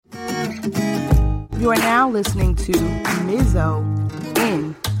You are now listening to Mizzo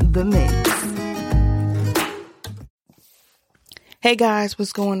in the Mix. Hey guys,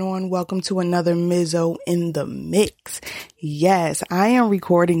 what's going on? Welcome to another Mizzo in the Mix. Yes, I am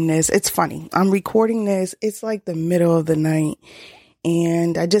recording this. It's funny. I'm recording this. It's like the middle of the night.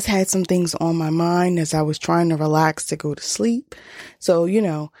 And I just had some things on my mind as I was trying to relax to go to sleep. So,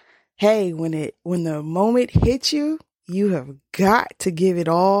 hey, when the moment hits you, you have got to give it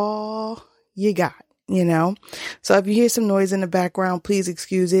all you got. So if you hear some noise in the background, please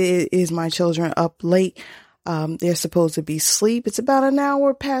excuse it. It is my children up late. They're supposed to be asleep. It's about an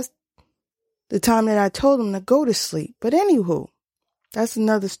hour past the time that I told them to go to sleep. But anywho, that's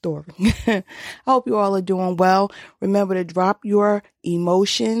another story. I hope you all are doing well. Remember to drop your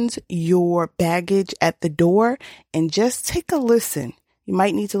emotions, your baggage at the door, and just take a listen. You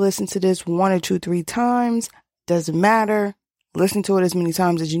might need to listen to this 1 or 2, 3 times. Doesn't matter. Listen to it as many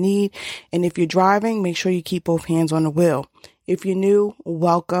times as you need. And if you're driving, make sure you keep both hands on the wheel. If you're new,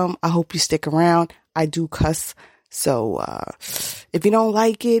 welcome. I hope you stick around. I do cuss. So if you don't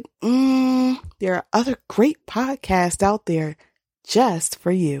like it, there are other great podcasts out there just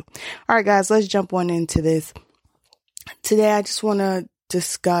for you. All right, guys, let's jump on into this. Today, I just want to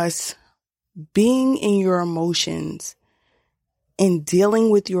discuss being in your emotions and dealing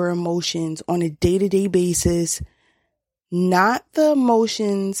with your emotions on a day-to-day basis. Not the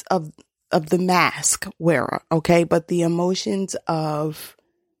emotions of the mask wearer, okay? But the emotions of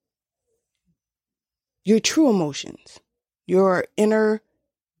your true emotions, your inner,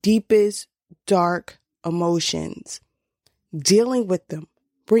 deepest, dark emotions, dealing with them,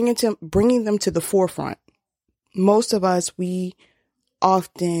 bringing them to the forefront. Most of us, we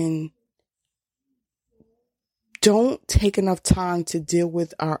often don't take enough time to deal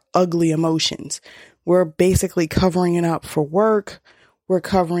with our ugly emotions. We're basically covering it up for work. We're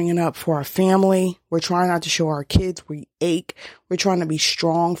covering it up for our family. We're trying not to show our kids we ache. We're trying to be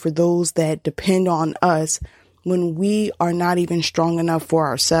strong for those that depend on us when we are not even strong enough for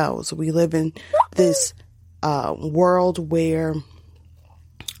ourselves. We live in this world where,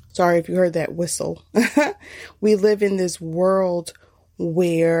 sorry if you heard that whistle. We live in this world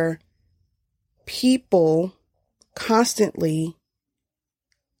where people constantly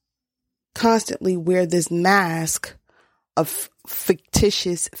wear this mask of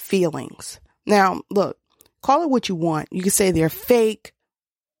fictitious feelings. Now, look, call it what you want. You can say they're fake.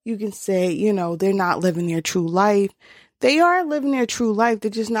 You can say, they're not living their true life. They are living their true life.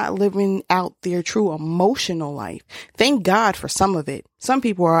 They're just not living out their true emotional life. Thank God for some of it. Some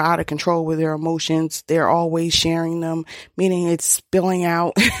people are out of control with their emotions. They're always sharing them, meaning it's spilling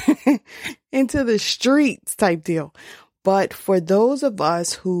out into the streets type deal. But for those of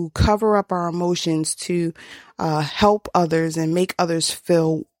us who cover up our emotions to help others and make others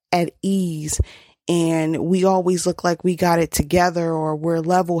feel at ease, and we always look like we got it together or we're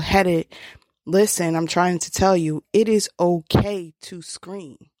level-headed, listen, I'm trying to tell you, it is okay to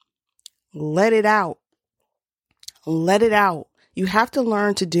scream. Let it out. Let it out. You have to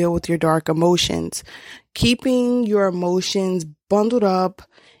learn to deal with your dark emotions. Keeping your emotions bundled up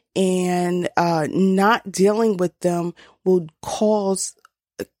and not dealing with them will cause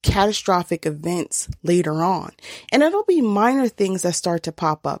catastrophic events later on. And it'll be minor things that start to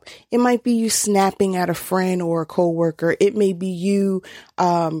pop up. It might be you snapping at a friend or a coworker. It may be you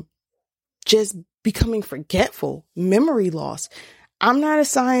just becoming forgetful, memory loss. I'm not a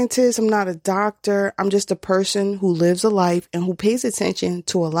scientist. I'm not a doctor. I'm just a person who lives a life and who pays attention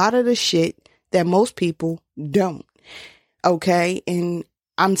to a lot of the shit that most people don't. Okay. And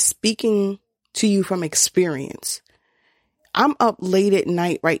I'm speaking to you from experience. I'm up late at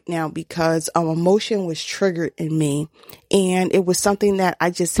night right now because an emotion was triggered in me, and it was something that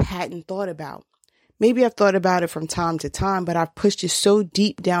I just hadn't thought about. Maybe I've thought about it from time to time, but I've pushed it so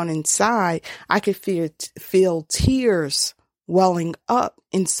deep down inside, I could feel tears welling up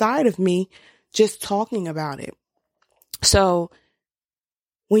inside of me just talking about it. So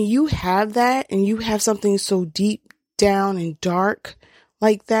when you have that and you have something so deep down and dark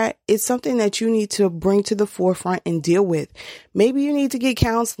like that, it's something that you need to bring to the forefront and deal with. Maybe you need to get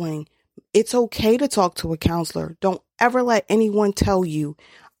counseling. It's okay to talk to a counselor. Don't ever let anyone tell you,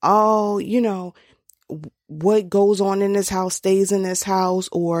 oh, what goes on in this house stays in this house,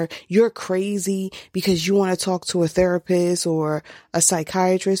 or you're crazy because you want to talk to a therapist or a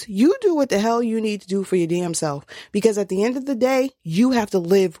psychiatrist. You do what the hell you need to do for your damn self, because at the end of the day, you have to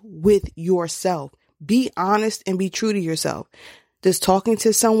live with yourself. Be honest and be true to yourself. Does talking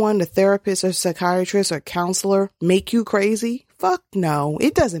to someone, a therapist or psychiatrist or counselor, make you crazy? Fuck no.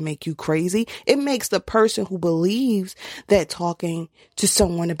 It doesn't make you crazy. It makes the person who believes that talking to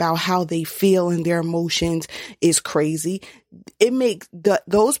someone about how they feel and their emotions is crazy. It makes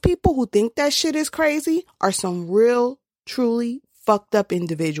those people who think that shit is crazy are some real, truly fucked up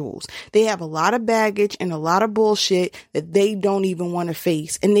individuals. They have a lot of baggage and a lot of bullshit that they don't even want to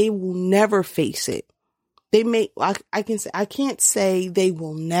face, and they will never face it. They may, I can't say they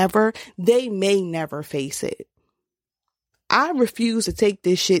will never, they may never face it. I refuse to take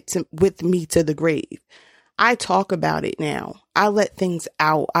this shit with me to the grave. I talk about it now. I let things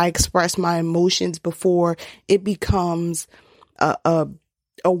out. I express my emotions before it becomes a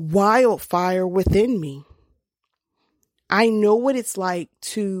wildfire within me. I know what it's like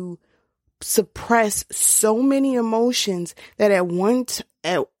to suppress so many emotions that at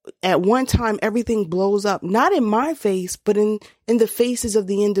one time everything blows up, not in my face, but in the faces of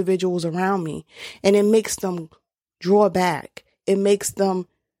the individuals around me. And it makes them draw back. It makes them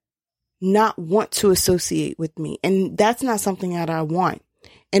not want to associate with me. And that's not something that I want.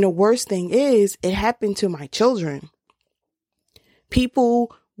 And the worst thing is, it happened to my children.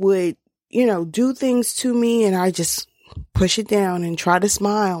 People would, do things to me, and I just push it down and try to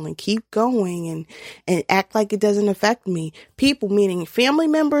smile and keep going and act like it doesn't affect me. People, meaning family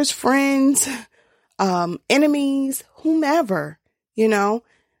members, friends, enemies, whomever,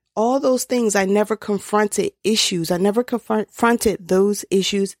 all those things. I never confronted issues. I never confronted those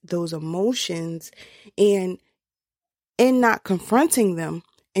issues, those emotions, and in not confronting them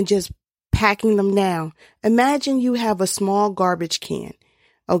and just packing them down. Imagine you have a small garbage can,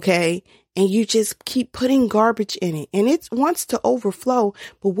 okay? And you just keep putting garbage in it, and it wants to overflow.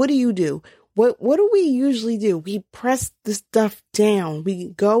 But what do? What do we usually do? We press the stuff down. We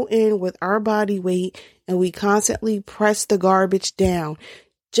go in with our body weight and we constantly press the garbage down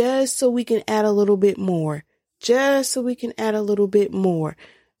just so we can add a little bit more,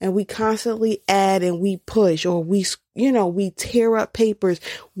 And we constantly add and we push, or we tear up papers.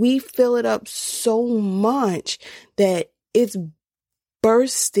 We fill it up so much that it's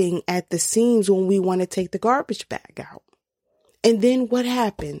bursting at the seams when we want to take the garbage bag out. And then what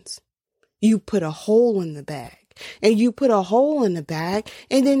happens? You put a hole in the bag, and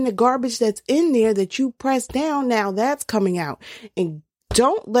and then the garbage that's in there that you press down, now that's coming out. And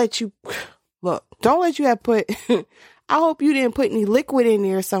don't let you have put, I hope you didn't put any liquid in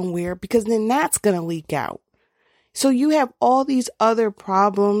there somewhere, because then that's going to leak out. So you have all these other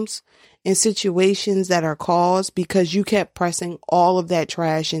problems and situations that are caused because you kept pressing all of that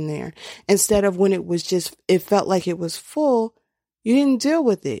trash in there. Instead of when it felt like it was full, you didn't deal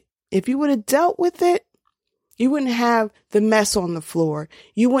with it. If you would have dealt with it, you wouldn't have the mess on the floor.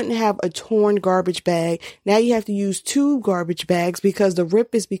 You wouldn't have a torn garbage bag. Now you have to use 2 garbage bags because the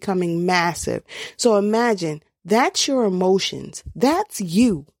rip is becoming massive. So imagine, that's your emotions. That's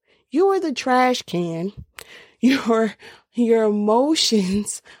you. You are the trash can. Your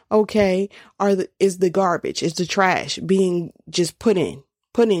emotions, okay, is the garbage, is the trash being just put in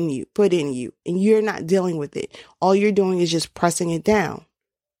you. And you're not dealing with it. All you're doing is just pressing it down.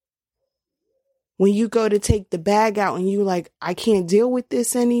 When you go to take the bag out and you like, I can't deal with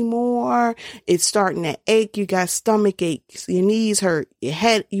this anymore. It's starting to ache. You got stomach aches. Your knees hurt.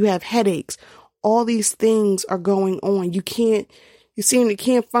 You have headaches. All these things are going on. You can't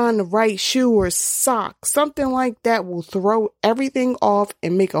find the right shoe or sock. Something like that will throw everything off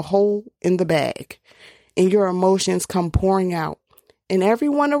and make a hole in the bag. And your emotions come pouring out. And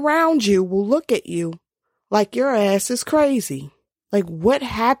everyone around you will look at you like your ass is crazy. Like, what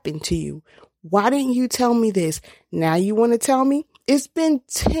happened to you? Why didn't you tell me this? Now you want to tell me? It's been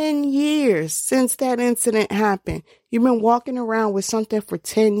 10 years since that incident happened. You've been walking around with something for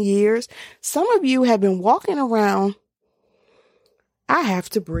 10 years. Some of you have been walking around. I have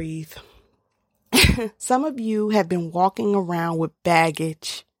to breathe. Some of you have been walking around with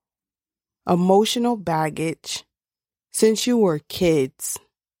baggage, emotional baggage, since you were kids.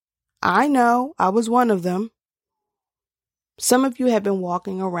 I know, I was one of them. Some of you have been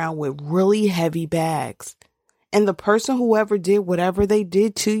walking around with really heavy bags. And the person, whoever did whatever they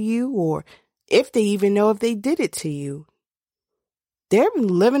did to you, or if they even know if they did it to you, they're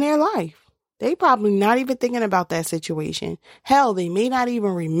living their life. They probably not even thinking about that situation. Hell, they may not even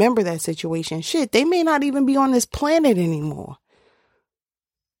remember that situation. Shit, they may not even be on this planet anymore.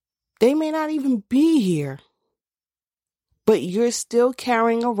 They may not even be here. But you're still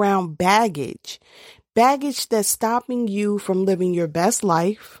carrying around baggage. Baggage that's stopping you from living your best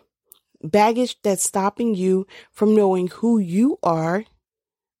life. Baggage that's stopping you from knowing who you are.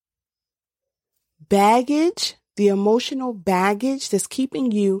 Baggage, the emotional baggage that's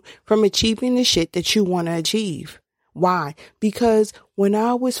keeping you from achieving the shit that you want to achieve. Why? Because when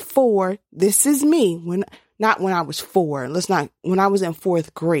I was 4, this is me. Not when I was 4. When I was in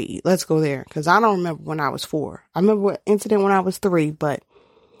 4th grade. Let's go there. Because I don't remember when I was 4. I remember an incident when I was 3, but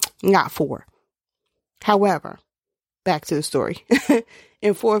not 4. However, back to the story.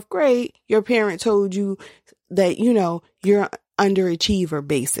 In 4th grade, your parent told you that, you're an underachiever,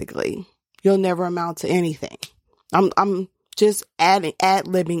 basically. You'll never amount to anything. I'm just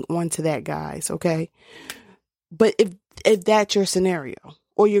ad-libbing onto that, guys, okay? But if that's your scenario,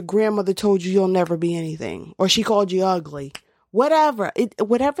 or your grandmother told you you'll never be anything, or she called you ugly, whatever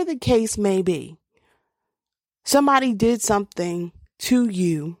the case may be, somebody did something to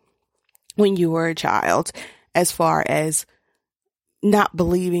you when you were a child, as far as not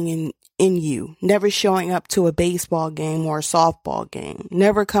believing in you, never showing up to a baseball game or a softball game,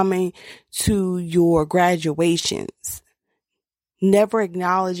 never coming to your graduations, never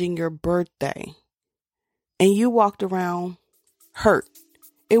acknowledging your birthday, and you walked around hurt.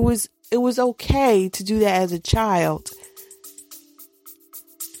 It was okay to do that as a child.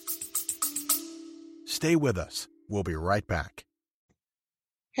 Stay with us. We'll be right back.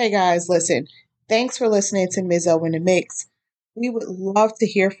 Hey guys, listen. Thanks for listening to Mizzo in the Mix. We would love to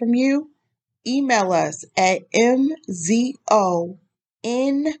hear from you. Email us at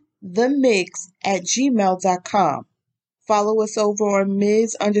mzonthemix@gmail.com. Follow us over on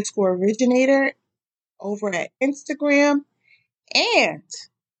Ms_originator over at Instagram. And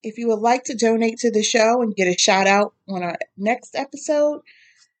if you would like to donate to the show and get a shout out on our next episode,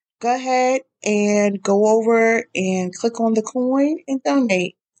 go ahead and go over and click on the coin and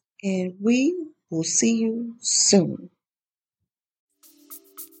donate. And we will see you soon.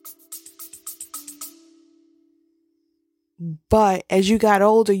 But as you got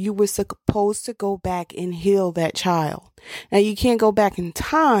older, you were supposed to go back and heal that child. Now, you can't go back in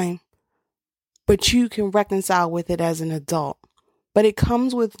time, but you can reconcile with it as an adult. But it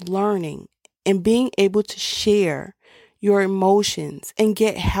comes with learning and being able to share your emotions and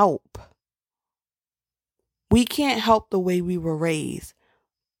get help. We can't help the way we were raised,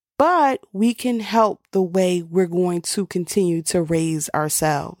 but we can help the way we're going to continue to raise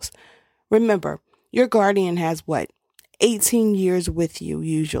ourselves. Remember, your guardian has 18 years with you,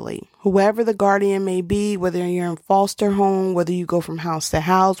 usually. Whoever the guardian may be, whether you're in foster home, whether you go from house to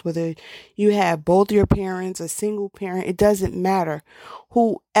house, whether you have both your parents, a single parent, it doesn't matter.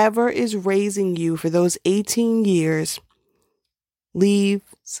 Whoever is raising you for those 18 years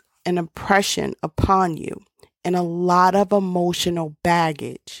leaves an impression upon you and a lot of emotional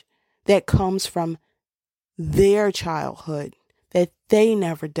baggage that comes from their childhood that they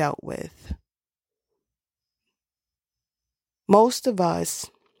never dealt with. Most of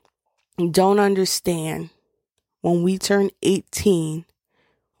us don't understand when we turn 18,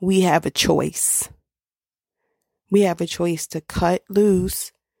 we have a choice. We have a choice to cut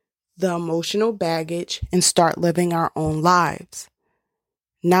loose the emotional baggage and start living our own lives.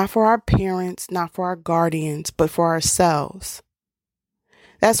 Not for our parents, not for our guardians, but for ourselves.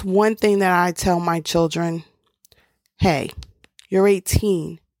 That's one thing that I tell my children. Hey, you're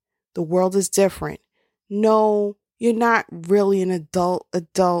 18. The world is different. No, you're not really an adult.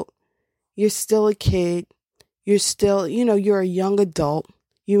 You're still a kid. You're still, you're a young adult.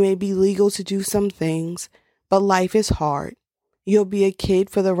 You may be legal to do some things, but life is hard. You'll be a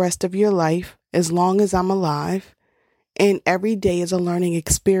kid for the rest of your life, as long as I'm alive. And every day is a learning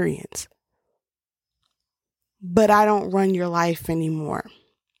experience. But I don't run your life anymore.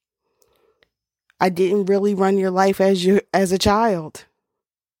 I didn't really run your life as a child.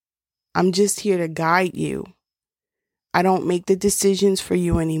 I'm just here to guide you. I don't make the decisions for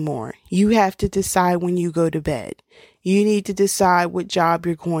you anymore. You have to decide when you go to bed. You need to decide what job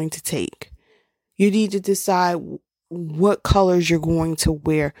you're going to take. You need to decide what colors you're going to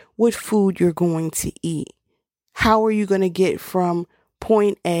wear, what food you're going to eat. How are you going to get from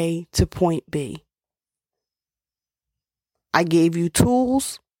point A to point B? I gave you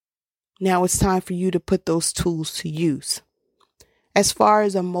tools. Now it's time for you to put those tools to use. As far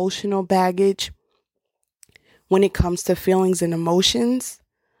as emotional baggage, when it comes to feelings and emotions,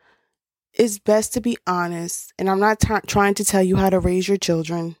 it's best to be honest. And I'm not trying to tell you how to raise your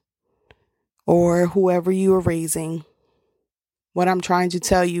children or whoever you are raising. What I'm trying to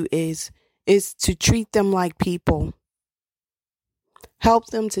tell you is to treat them like people. Help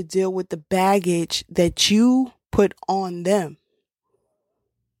them to deal with the baggage that you put on them.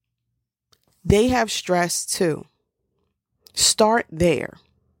 They have stress too. Start there.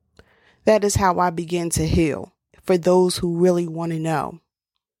 That is how I begin to heal. For those who really want to know.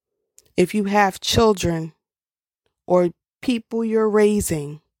 If you have children or people you're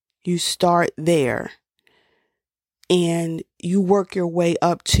raising, you start there. and you work your way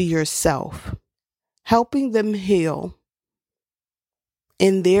up to yourself. Helping them heal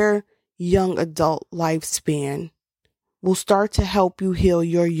in their young adult lifespan will start to help you heal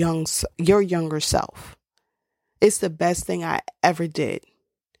your younger self. It's the best thing I ever did.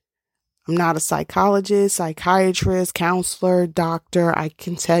 I'm not a psychologist, psychiatrist, counselor, doctor. I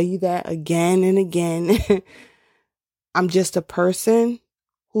can tell you that again and again. I'm just a person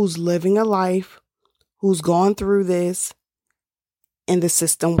who's living a life, who's gone through this, and the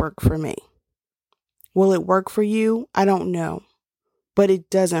system worked for me. Will it work for you? I don't know, but it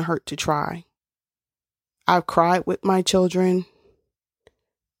doesn't hurt to try. I've cried with my children.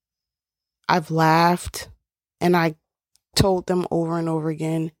 I've laughed, and I told them over and over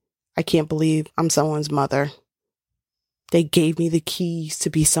again, I can't believe I'm someone's mother. They gave me the keys to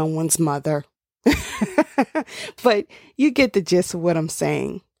be someone's mother. But you get the gist of what I'm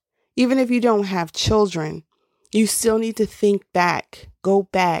saying. Even if you don't have children, you still need to think back, go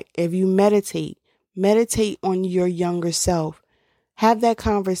back. If you meditate on your younger self. Have that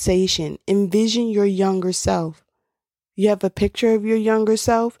conversation. Envision your younger self. You have a picture of your younger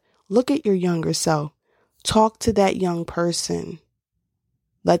self? Look at your younger self. Talk to that young person.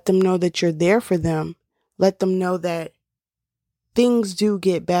 Let them know that you're there for them. Let them know that things do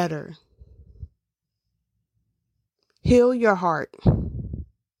get better. Heal your heart.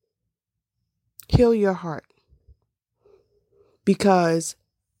 Heal your heart. Because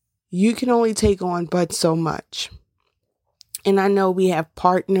you can only take on but so much. And I know we have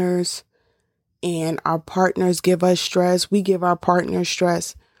partners and our partners give us stress. We give our partners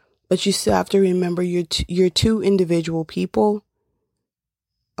stress. But you still have to remember you're two individual people.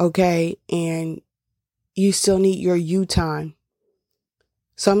 Okay? And you still need your you time.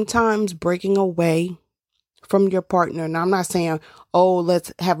 Sometimes breaking away from your partner. Now, I'm not saying, oh,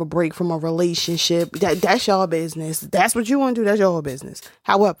 let's have a break from a relationship. That's your business. That's what you want to do. That's your business.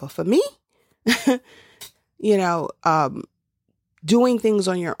 However, for me, doing things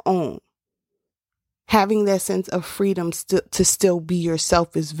on your own, having that sense of freedom to still be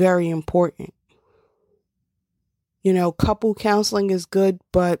yourself is very important. Couple counseling is good,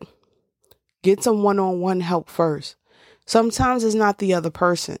 but get some one-on-one help first. Sometimes it's not the other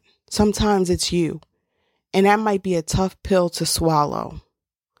person. Sometimes it's you. And that might be a tough pill to swallow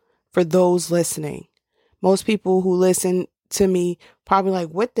for those listening. Most people who listen to me probably like,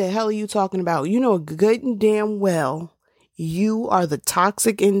 what the hell are you talking about? You know good and damn well you are the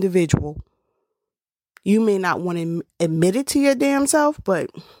toxic individual. You may not want to admit it to your damn self, but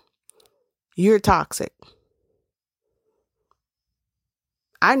you're toxic.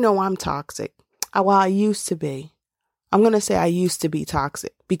 I know I'm toxic. Well, I used to be. I'm going to say I used to be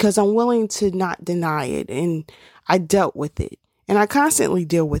toxic because I'm willing to not deny it, and I dealt with it, and I constantly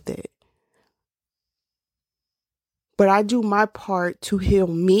deal with it. But I do my part to heal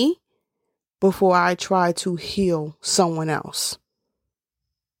me before I try to heal someone else.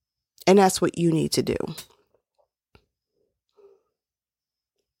 And that's what you need to do.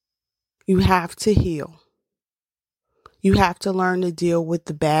 You have to heal. You have to learn to deal with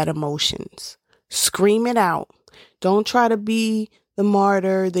the bad emotions. Scream it out. Don't try to be the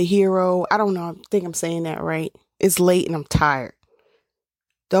martyr, the hero. I don't know. I think I'm saying that right. It's late and I'm tired.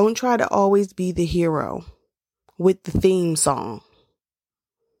 Don't try to always be the hero with the theme song.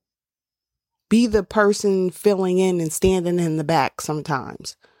 Be the person filling in and standing in the back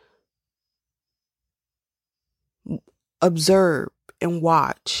sometimes. Observe and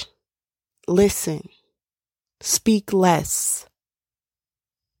watch. Listen. Speak less.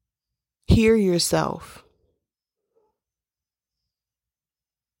 Hear yourself.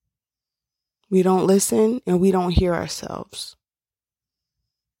 We don't listen and we don't hear ourselves.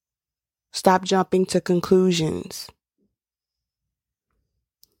 Stop jumping to conclusions.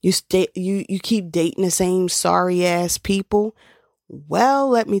 You keep dating the same sorry ass people. Well,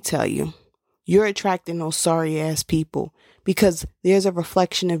 let me tell you, you're attracting those sorry ass people because there's a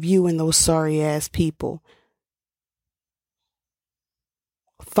reflection of you in those sorry ass people.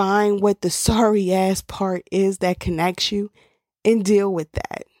 Find what the sorry ass part is that connects you and deal with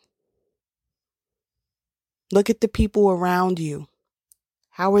that. Look at the people around you.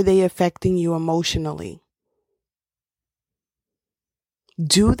 How are they affecting you emotionally?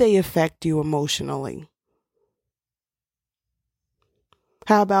 Do they affect you emotionally?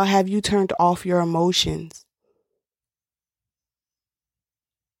 How about have you turned off your emotions?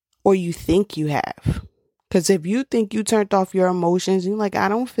 Or you think you have? Because if you think you turned off your emotions, you're like, I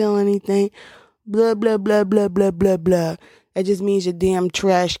don't feel anything, blah, blah, blah, blah, blah, blah, blah. That just means your damn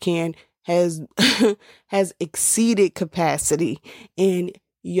trash can has exceeded capacity and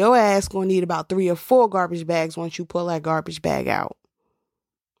your ass gonna need about 3 or 4 garbage bags once you pull that garbage bag out.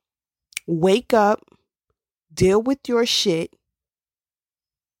 Wake up, deal with your shit,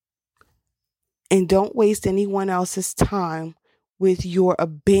 and don't waste anyone else's time with your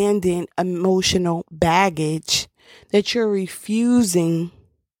abandoned emotional baggage that you're refusing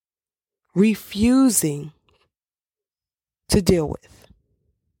to deal with.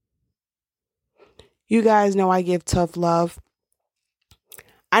 You guys know I give tough love.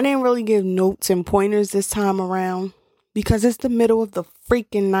 I didn't really give notes and pointers this time around because it's the middle of the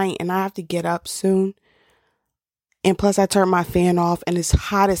freaking night and I have to get up soon. And plus I turned my fan off and it's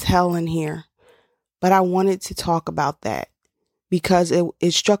hot as hell in here. But I wanted to talk about that because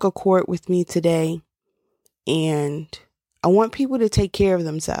it struck a chord with me today. And I want people to take care of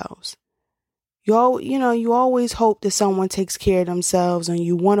themselves. You always hope that someone takes care of themselves and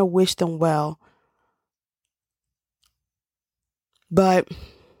you want to wish them well. But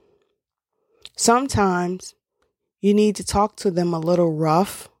sometimes you need to talk to them a little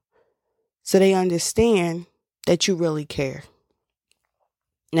rough so they understand that you really care.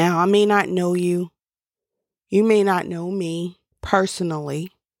 Now, I may not know you. You may not know me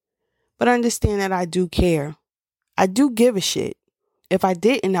personally, but understand that I do care. I do give a shit. If I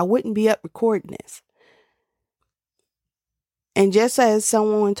didn't, I wouldn't be up recording this. And just as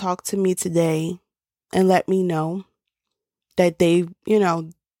someone talked to me today and let me know that they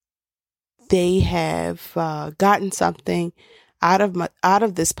have gotten something out of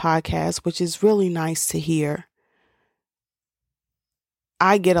this podcast, which is really nice to hear.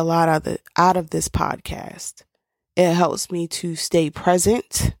 I get a lot out of this podcast. It helps me to stay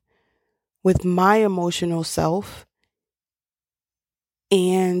present with my emotional self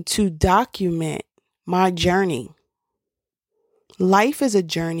and to document my journey. Life is a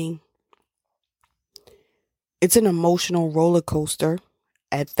journey. It's an emotional roller coaster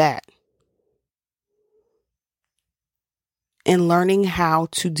at that. And learning how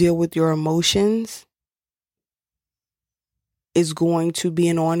to deal with your emotions is going to be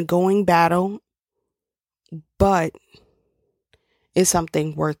an ongoing battle, but it's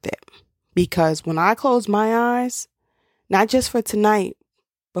something worth it. Because when I close my eyes, not just for tonight,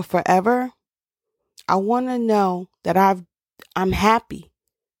 but forever, I want to know that I'm happy.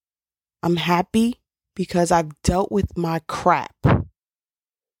 I'm happy because I've dealt with my crap.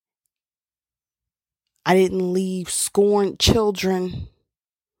 I didn't leave scorned children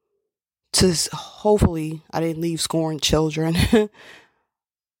hopefully I didn't leave scorned children.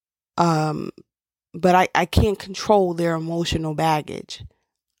 But I can't control their emotional baggage.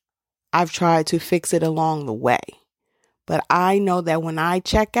 I've tried to fix it along the way. But I know that when I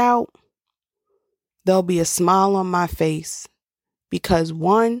check out, there'll be a smile on my face. Because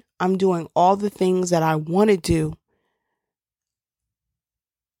 1, I'm doing all the things that I want to do.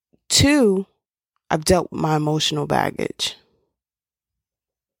 2, I've dealt with my emotional baggage.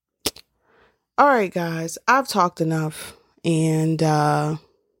 All right, guys, I've talked enough. And,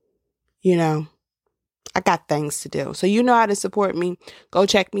 I got things to do. So you know how to support me. Go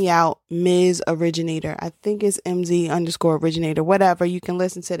check me out, Ms. Originator. I think it's MZ_originator, whatever. You can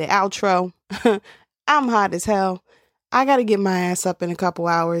listen to the outro. I'm hot as hell. I got to get my ass up in a couple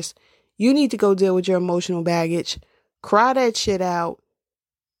hours. You need to go deal with your emotional baggage. Cry that shit out.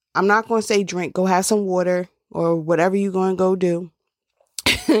 I'm not going to say drink. Go have some water or whatever you're going to go do.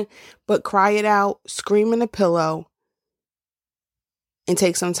 But cry it out. Scream in a pillow. And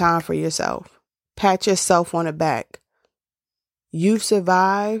take some time for yourself. Pat yourself on the back. You've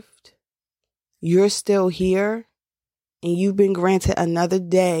survived. You're still here. And you've been granted another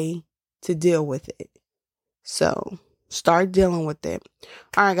day to deal with it. So start dealing with it.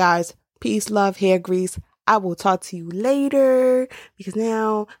 All right, guys. Peace, love, hair grease. I will talk to you later. Because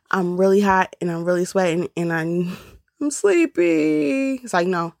now I'm really hot and I'm really sweating and I'm sleepy. It's like,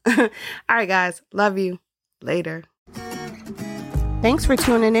 no. All right, guys. Love you. Later. Thanks for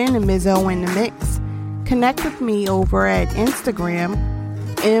tuning in to Mizzo in the Mix. Connect with me over at Instagram,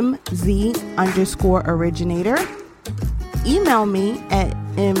 MZ_originator. Email me at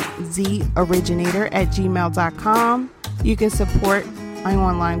mzoriginator@gmail.com. You can support my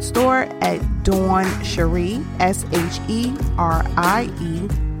online store at DawnSherie,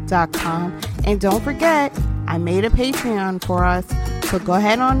 SHERIE.com. And don't forget, I made a Patreon for us. So go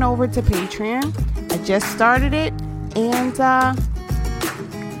ahead on over to Patreon. I just started it. And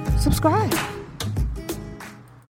subscribe.